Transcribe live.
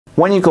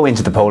When you go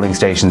into the polling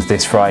stations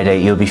this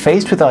Friday, you'll be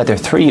faced with either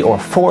 3 or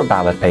 4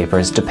 ballot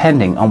papers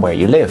depending on where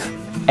you live.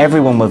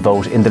 Everyone will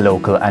vote in the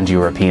local and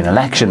European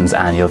elections,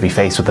 and you'll be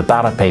faced with a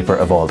ballot paper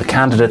of all the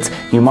candidates.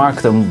 You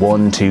mark them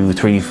 1, 2,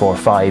 3, 4,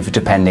 5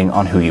 depending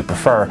on who you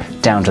prefer,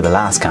 down to the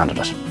last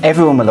candidate.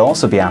 Everyone will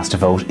also be asked to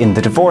vote in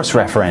the divorce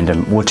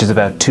referendum, which is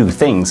about 2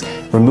 things: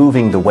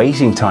 removing the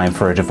waiting time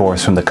for a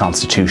divorce from the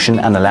Constitution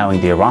and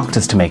allowing the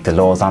Oireachtas to make the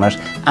laws on it,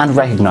 and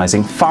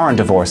recognising foreign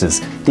divorces.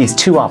 These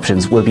 2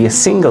 options will be a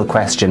single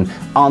question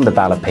on the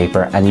ballot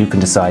paper, and you can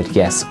decide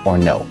yes or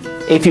no.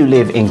 If you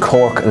live in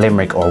Cork,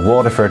 Limerick or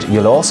Waterford,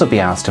 you'll also be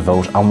asked to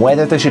vote on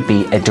whether there should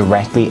be a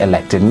directly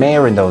elected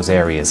mayor in those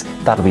areas.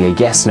 That'll be a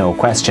yes/no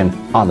question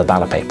on the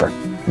ballot paper.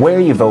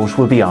 Where you vote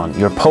will be on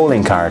your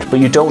polling card,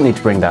 but you don't need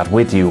to bring that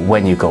with you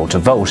when you go to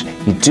vote.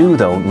 You do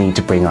though need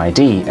to bring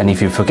ID, and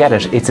if you forget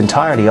it, it's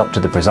entirely up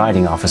to the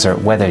presiding officer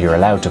whether you're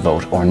allowed to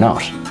vote or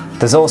not.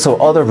 There's also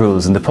other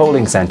rules in the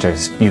polling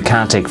centres. You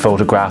can't take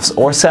photographs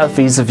or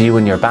selfies of you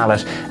and your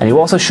ballot, and you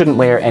also shouldn't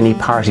wear any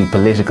party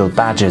political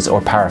badges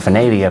or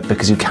paraphernalia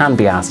because you can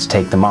be asked to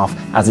take them off,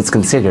 as it's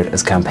considered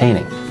as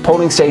campaigning.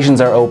 Polling stations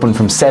are open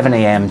from 7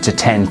 AM to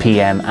 10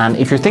 PM, and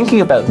if you're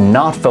thinking about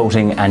not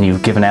voting and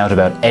you've given out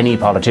about any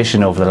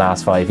politician over the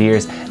last 5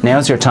 years,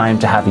 now's your time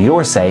to have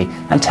your say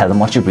and tell them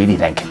what you really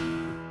think.